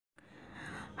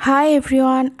Hi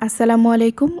everyone, আসসালামু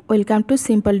আলাইকুম। Welcome to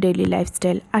simple daily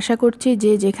lifestyle. আশা করছি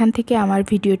যে যেখান থেকে আমার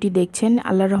ভিডিওটি দেখছেন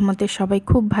আল্লাহর রহমতে সবাই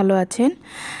খুব ভালো আছেন।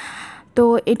 তো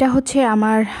এটা হচ্ছে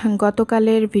আমার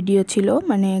গতকালের ভিডিও ছিল,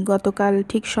 মানে গতকাল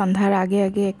ঠিক সন্ধ্যার আগে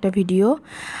আগে একটা ভিডিও।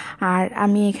 আর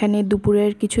আমি এখানে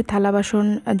দুপুরের কিছু থালা বাসন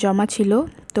জমা ছিল,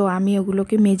 তো আমি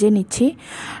ওগুলোকে মেজে নিচ্ছি।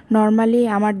 নর্মালি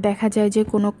আমার দেখা যায় যে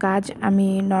কোনো কাজ আমি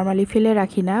নর্মালি ফেলে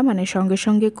রাখি না, মানে সঙ্গে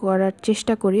সঙ্গে করার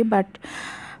চেষ্টা করি, বাট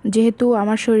যেহেতু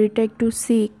আমার শরীরটা একটু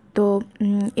সিক, তো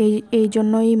এই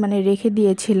জন্যই মানে রেখে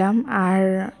দিয়েছিলাম। আর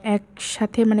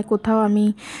একসাথে মানে কোথাও আমি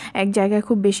এক জায়গায়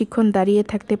খুব বেশিক্ষণ দাঁড়িয়ে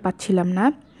থাকতে পারছিলাম না।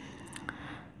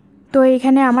 তো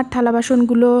এখানে আমার থালা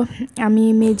বাসনগুলো আমি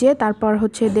মেজে তারপর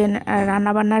হচ্ছে দেন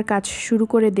রান্নাবান্নার কাজ শুরু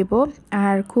করে দেব।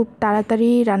 আর খুব তাড়াতাড়ি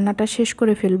রান্নাটা শেষ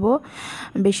করে ফেলবো,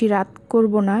 বেশি রাত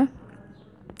করব না।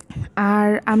 আর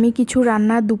আমি কিছু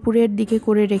রান্না দুপুরের দিকে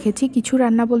করে রেখেছি। কিছু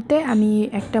রান্না বলতে আমি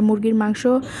একটা মুরগির মাংস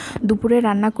দুপুরে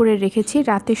রান্না করে রেখেছি,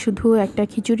 রাতে শুধু একটা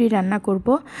খিচুড়ি রান্না করব।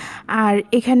 আর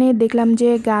এখানে দেখলাম যে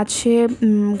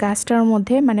গাছটার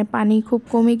মধ্যে মানে পানি খুব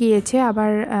কমে গিয়েছে,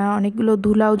 আবার অনেকগুলো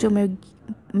ধুলাও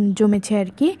জমেছে আর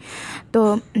কি। তো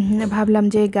ভাবলাম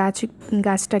যে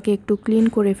গাছটাকে একটু ক্লিন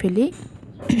করে ফেলি।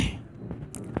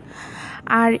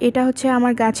 আর এটা হচ্ছে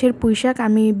আমার গাছের পুঁইশাক,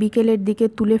 আমি বিকেলের দিকে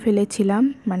তুলে ফেলেছিলাম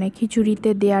মানে খিচুড়িতে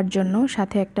দেওয়ার জন্য,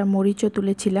 সাথে একটা মরিচও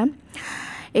তুলেছিলাম।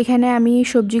 এখানে আমি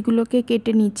সবজিগুলোকে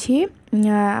কেটে নিচ্ছি।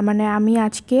 মানে আমি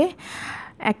আজকে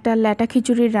একটা ল্যাটা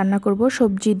খিচুড়ি রান্না করব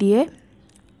সবজি দিয়ে,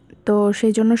 তো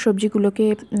সেই জন্য সবজিগুলোকে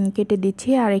কেটে দিচ্ছি।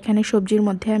 আর এখানে সবজির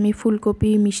মধ্যে আমি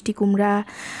ফুলকপি, মিষ্টি কুমড়া,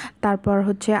 তারপর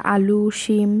হচ্ছে আলু,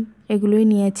 শিম এগুলোই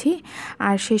নিয়েছি।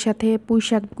 আর সেই সাথে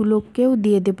পুঁইশাকগুলোকেও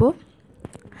দিয়ে দেব।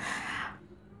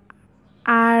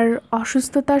 আর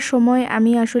অসুস্থতার সময়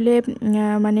আমি আসলে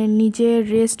মানে নিজে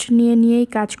রেস্ট নিয়েই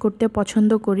কাজ করতে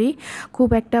পছন্দ করি। খুব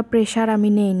একটা প্রেশার আমি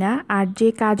নেই না। আর যে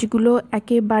কাজগুলো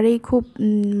একেবারেই খুব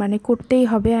মানে করতেই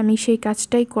হবে, আমি সেই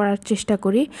কাজটাই করার চেষ্টা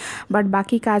করি। বাট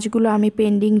বাকি কাজগুলো আমি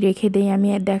পেন্ডিং রেখে দেই। আমি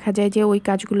দেখা যায় যে ওই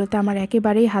কাজগুলোতে আমার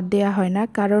একেবারেই হাত দেওয়া হয় না,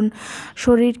 কারণ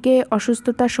শরীরকে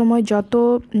অসুস্থতার সময় যত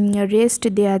রেস্ট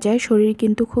দেওয়া যায় শরীর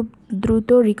কিন্তু খুব দ্রুত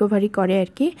রিকভারি করে আর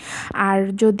কি। আর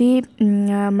যদি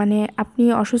মানে আপনি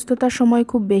অসুস্থতার সময়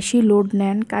খুব বেশি লোড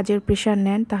নেন, কাজের প্রেশার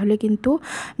নেন, তাহলে কিন্তু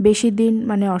বেশি দিন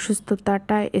মানে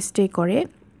অসুস্থতাটা স্টে করে।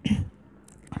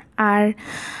 আর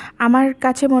আমার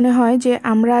কাছে মনে হয় যে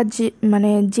আমরা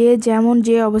যে যেমন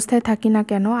যে অবস্থায় থাকি না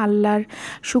কেন আল্লাহর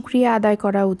শুকরিয়া আদায়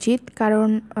করা উচিত। কারণ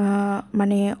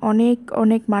মানে অনেক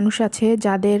অনেক মানুষ আছে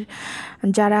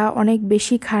যারা অনেক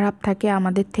বেশি খারাপ থাকে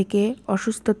আমাদের থেকে,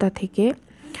 অসুস্থতা থেকে।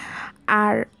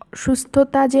 আর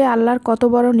সুস্থতা যে আল্লাহর কত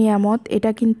বড় নিয়ামত,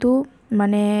 এটা কিন্তু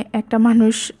মানে একটা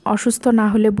মানুষ অসুস্থ না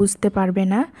হলে বুঝতে পারবে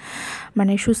না।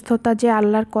 মানে সুস্থতা যে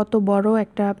আল্লাহর কত বড়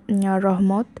একটা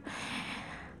রহমত।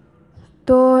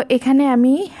 তো এখানে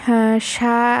আমি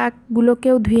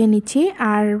শাকগুলোকেও ধুয়ে নিচ্ছি,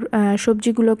 আর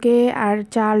সবজিগুলোকে আর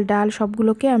চাল ডাল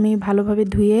সবগুলোকে আমি ভালোভাবে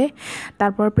ধুয়ে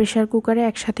তারপর প্রেশার কুকারে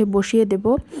একসাথে বসিয়ে দেব।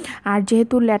 আর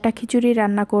যেহেতু ল্যাটা খিচুড়ি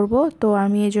রান্না করব, তো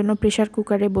আমি এজন্য প্রেশার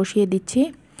কুকারে বসিয়ে দিচ্ছি।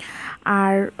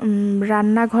 আর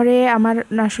রান্নাঘরে আমার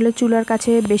আসলে চুলার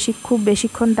কাছে খুব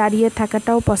বেশিক্ষণ দাঁড়িয়ে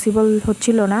থাকাটাও পসিবল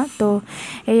হচ্ছিল না, তো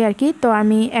এই আর কি। তো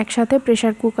আমি একসাথে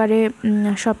প্রেশার কুকারে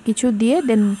সব কিছু দিয়ে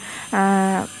দেন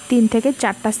 3 থেকে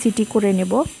 4টা সিটি করে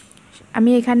নেব।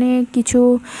 আমি এখানে কিছু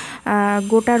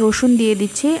গোটা রসুন দিয়ে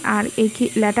দিচ্ছি। আর এই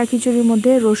ল্যাটা খিচুড়ির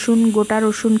মধ্যে গোটা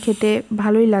রসুন খেতে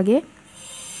ভালোই লাগে।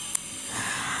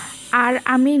 আর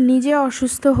আমি নিজে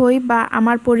অসুস্থ হই বা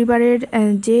আমার পরিবারের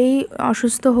যেই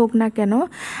অসুস্থ হোক না কেন,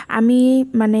 আমি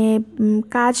মানে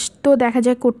কাজ তো দেখা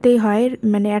যায় করতেই হয়,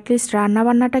 মানে অ্যাটলিস্ট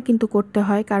রান্নাবান্নাটা কিন্তু করতে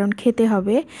হয়, কারণ খেতে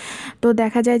হবে। তো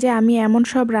দেখা যায় যে আমি এমন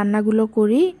সব রান্নাগুলো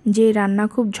করি যে রান্না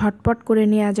খুব ঝটপট করে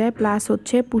নেওয়া যায়, প্লাস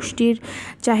হচ্ছে পুষ্টির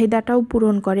চাহিদাটাও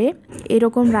পূরণ করে,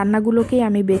 এরকম রান্নাগুলোকেই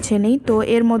আমি বেছে নিই। তো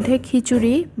এর মধ্যে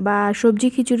খিচুড়ি বা সবজি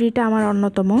খিচুড়িটা আমার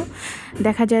অন্যতম।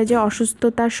 দেখা যায় যে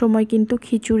অসুস্থতার সময় কিন্তু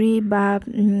খিচুড়ি বা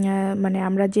মানে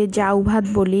আমরা যে জাউ ভাত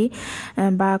বলি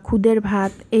বা খুদের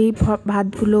ভাত, এই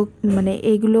ভাতগুলো মানে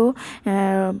এইগুলো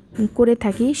করে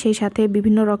থাকি। সেই সাথে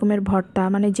বিভিন্ন রকমের ভর্তা,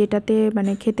 মানে যেটাতে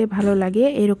মানে খেতে ভালো লাগে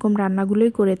এরকম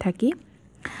রান্নাগুলোই করে থাকি।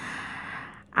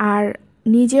 আর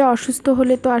নিজে অসুস্থ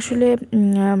হলে তো আসলে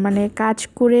মানে কাজ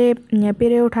করে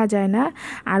পেরে ওঠা যায় না।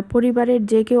 আর পরিবারের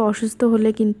যে কেউ অসুস্থ হলে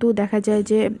কিন্তু দেখা যায়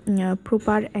যে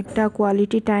প্রপার একটা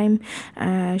কোয়ালিটি টাইম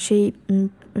সেই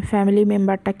ফ্যামিলি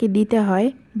মেম্বারটাকে দিতে হয়।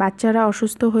 বাচ্চারা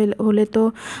অসুস্থ হলে তো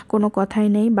কোনো কথাই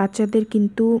নেই, বাচ্চাদের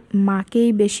কিন্তু মাকেই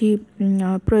বেশি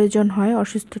প্রয়োজন হয়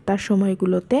অসুস্থতার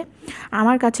সময়গুলোতে।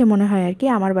 আমার কাছে মনে হয় আর কি,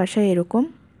 আমার বাসায় এরকম।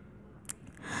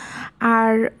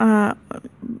 আর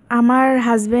আমার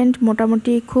হাজব্যান্ড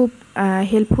মোটামুটি খুব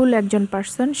হেল্পফুল একজন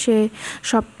পার্সন। সে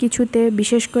সব কিছুতে,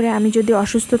 বিশেষ করে আমি যদি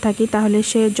অসুস্থ থাকি তাহলে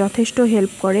সে যথেষ্ট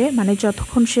হেল্প করে। মানে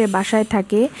যতক্ষণ সে বাসায়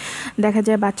থাকে দেখা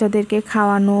যায় বাচ্চাদেরকে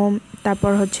খাওয়ানো,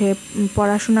 তারপর হচ্ছে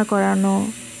পড়াশোনা করানো,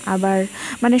 আবার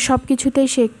মানে সব কিছুতেই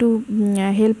সে একটু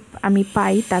হেল্প আমি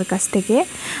পাই তার কাছ থেকে।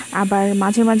 আবার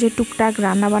মাঝে মাঝে টুকটাক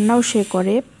রান্নাবান্নাও সে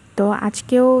করে। তো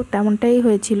আজকেও তেমনটাই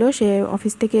হয়েছিল, সে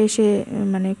অফিস থেকে এসে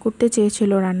মানে করতে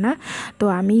চেয়েছিল রান্না, তো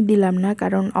আমি দিলাম না,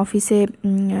 কারণ অফিসে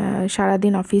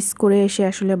সারাদিন অফিস করে এসে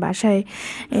আসলে বাসায়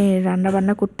রান্না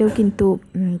বান্না করতেও কিন্তু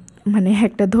মানে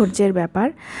একটা ধৈর্যের ব্যাপার।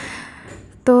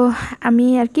 তো আমি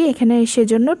আর কি এখানে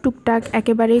সেজন্য টুকটাক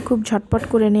একেবারেই খুব ঝটপট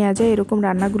করে নেওয়া যায় এরকম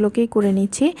রান্নাগুলোকেই করে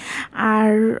নিচ্ছি। আর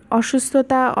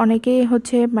অসুস্থতা অনেকেই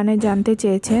হচ্ছে মানে জানতে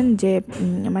চেয়েছেন যে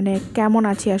মানে কেমন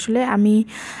আছি আসলে। আমি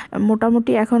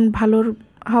মোটামুটি এখন ভালোর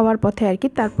হওয়ার পথে আর কি।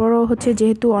 তারপরও হচ্ছে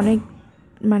যেহেতু অনেক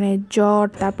মানে জ্বর,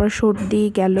 তারপর সর্দি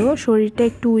গেল, শরীরটা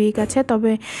একটু উইক আছে,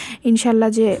 তবে ইনশাল্লাহ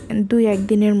যে 2-1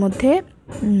 দিনের মধ্যে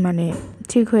মানে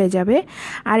ঠিক হয়ে যাবে।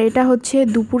 আর এটা হচ্ছে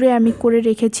দুপুরে আমি করে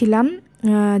রেখেছিলাম,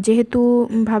 যেহেতু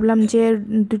ভাবলাম যে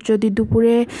যদি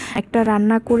দুপুরে একটা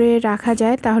রান্না করে রাখা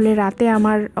যায় তাহলে রাতে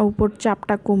আমার উপর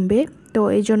চাপটা কমবে। তো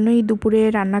এই জন্যই দুপুরে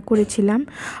রান্না করেছিলাম।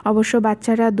 অবশ্য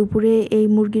বাচ্চারা দুপুরে এই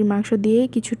মুরগির মাংস দিয়েই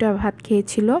কিছুটা ভাত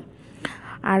খেয়েছিল,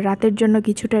 আর রাতের জন্য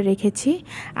কিছুটা রেখেছি।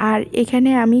 আর এখানে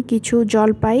আমি কিছু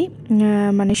জলপাই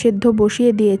মানে সেদ্ধ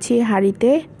বসিয়ে দিয়েছি হাঁড়িতে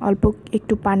অল্প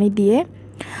একটু পানি দিয়ে।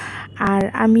 আর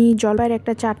আমি জলপাইয়ের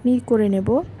একটা চাটনি করে নেব।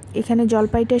 এখানে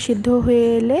জলপাইটা সিদ্ধ হয়ে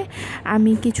এলে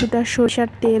আমি কিছুটা সরিষার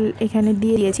তেল এখানে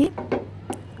দিয়ে দিয়েছি,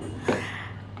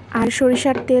 আর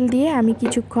সরিষার তেল দিয়ে আমি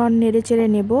কিছুক্ষণ নেড়েচেড়ে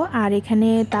নেব। আর এখানে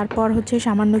তারপর হচ্ছে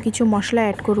সামান্য কিছু মশলা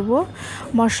অ্যাড করব।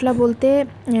 মশলা বলতে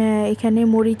এখানে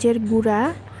মরিচের গুঁড়া,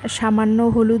 সামান্য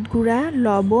হলুদ গুঁড়া,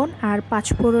 লবণ আর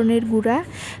পাঁচফোড়নের গুঁড়া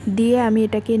দিয়ে আমি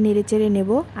এটাকে নেড়েচেড়ে নেব।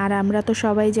 আর আমরা তো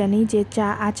সবাই জানি যে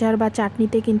আচার বা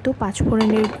চাটনিতে কিন্তু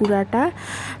পাঁচফোড়নের গুঁড়াটা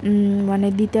মানে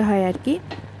দিতে হয় আর কি।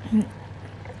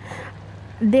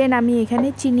 দেন আমি এখানে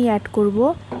চিনি অ্যাড করব,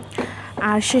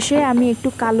 আর শেষে আমি একটু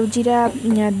কালো জিরা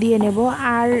দিয়ে নেব।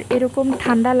 আর এরকম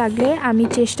ঠান্ডা লাগলে আমি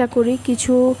চেষ্টা করি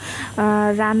কিছু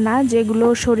রান্না যেগুলো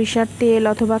সরিষার তেল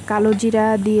অথবা কালো জিরা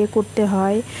দিয়ে করতে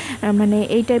হয়, মানে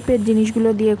এই টাইপের জিনিসগুলো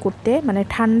দিয়ে করতে, মানে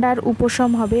ঠান্ডার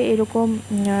উপশম হবে এরকম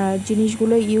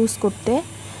জিনিসগুলো ইউজ করতে।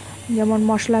 যেমন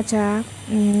মশলা চা,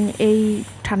 এই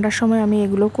ঠান্ডার সময় আমি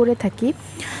এগুলো করে থাকি।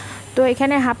 তো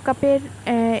এখানে হাফ কাপের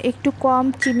একটু কম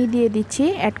চিনি দিয়ে দিচ্ছি,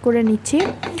 অ্যাড করে নিচ্ছি।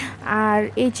 আর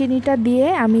এই চিনিটা দিয়ে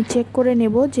আমি চেক করে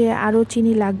নেব যে আরও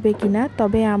চিনি লাগবে কিনা।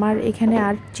 তবে আমার এখানে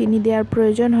আর চিনি দেওয়ার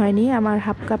প্রয়োজন হয়নি, আমার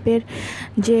হাফ কাপের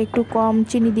যে একটু কম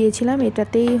চিনি দিয়েছিলাম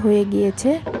এটাতেই হয়ে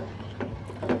গিয়েছে।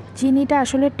 চিনিটা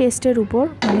আসলে টেস্টের উপর,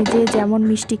 মানে যে যেমন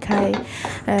মিষ্টি খায়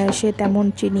সে তেমন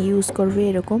চিনি ইউজ করবে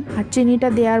এরকম। আর চিনিটা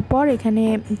দেওয়ার পর এখানে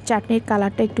চাটনির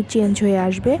কালারটা একটু চেঞ্জ হয়ে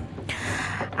আসবে।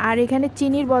 আর এখানে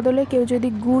চিনির বদলে কেউ যদি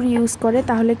গুড় ইউজ করে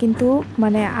তাহলে কিন্তু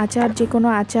মানে আচার, যে কোনো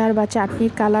আচার বা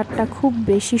চাটনির কালারটা খুব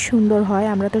বেশি সুন্দর হয়।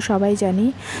 আমরা তো সবাই জানি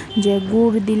যে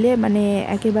গুড় দিলে মানে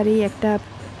একেবারেই একটা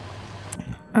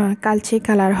কালচে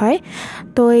কালার হয়।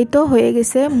 তো এই তো হয়ে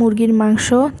গেছে মুরগির মাংস,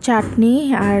 চাটনি,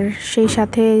 আর সেই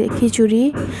সাথে খিচুড়ি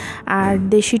আর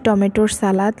দেশি টমেটোর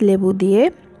সালাদ লেবু দিয়ে।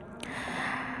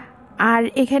 আর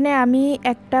এখানে আমি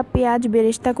একটা পেঁয়াজ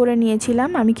বেরেস্তা করে নিয়েছিলাম,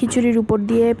 আমি খিচুড়ির উপর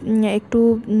দিয়ে একটু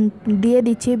দিয়ে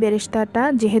দিচ্ছি বেরেস্তাটা,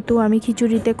 যেহেতু আমি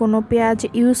খিচুড়িতে কোনো পেঁয়াজ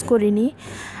ইউজ করিনি।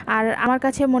 আর আমার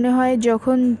কাছে মনে হয়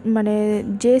যখন মানে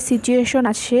যে সিচুয়েশন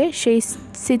আসে সেই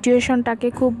সিচুয়েশনটাকে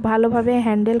খুব ভালোভাবে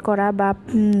হ্যান্ডেল করা বা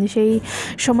সেই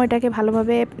সময়টাকে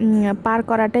ভালোভাবে পার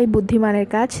করাটাই বুদ্ধিমানের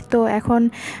কাজ। তো এখন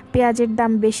পেঁয়াজের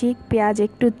দাম বেশি, পেঁয়াজ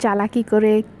একটু চালাকি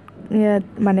করে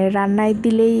মানে রান্নায়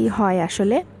দিলেই হয়,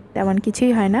 আসলে তেমন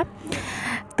কিছুই হয় না।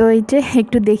 তো এই যে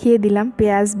একটু দেখিয়ে দিলাম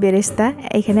পেঁয়াজ বেরেস্তা,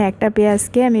 এখানে একটা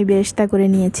পেঁয়াজকে আমি বেরেস্তা করে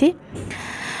নিয়েছি।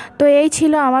 তো এই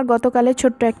ছিল আমার গতকালের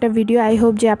ছোট্ট একটা ভিডিও। আই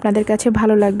হোপ যে আপনাদের কাছে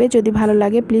ভালো লাগবে। যদি ভালো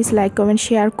লাগে প্লিজ লাইক কমেন্ট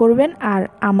শেয়ার করবেন, আর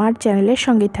আমার চ্যানেলের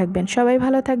সঙ্গেই থাকবেন। সবাই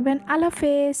ভালো থাকবেন। আল্লাহ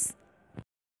হাফেজ।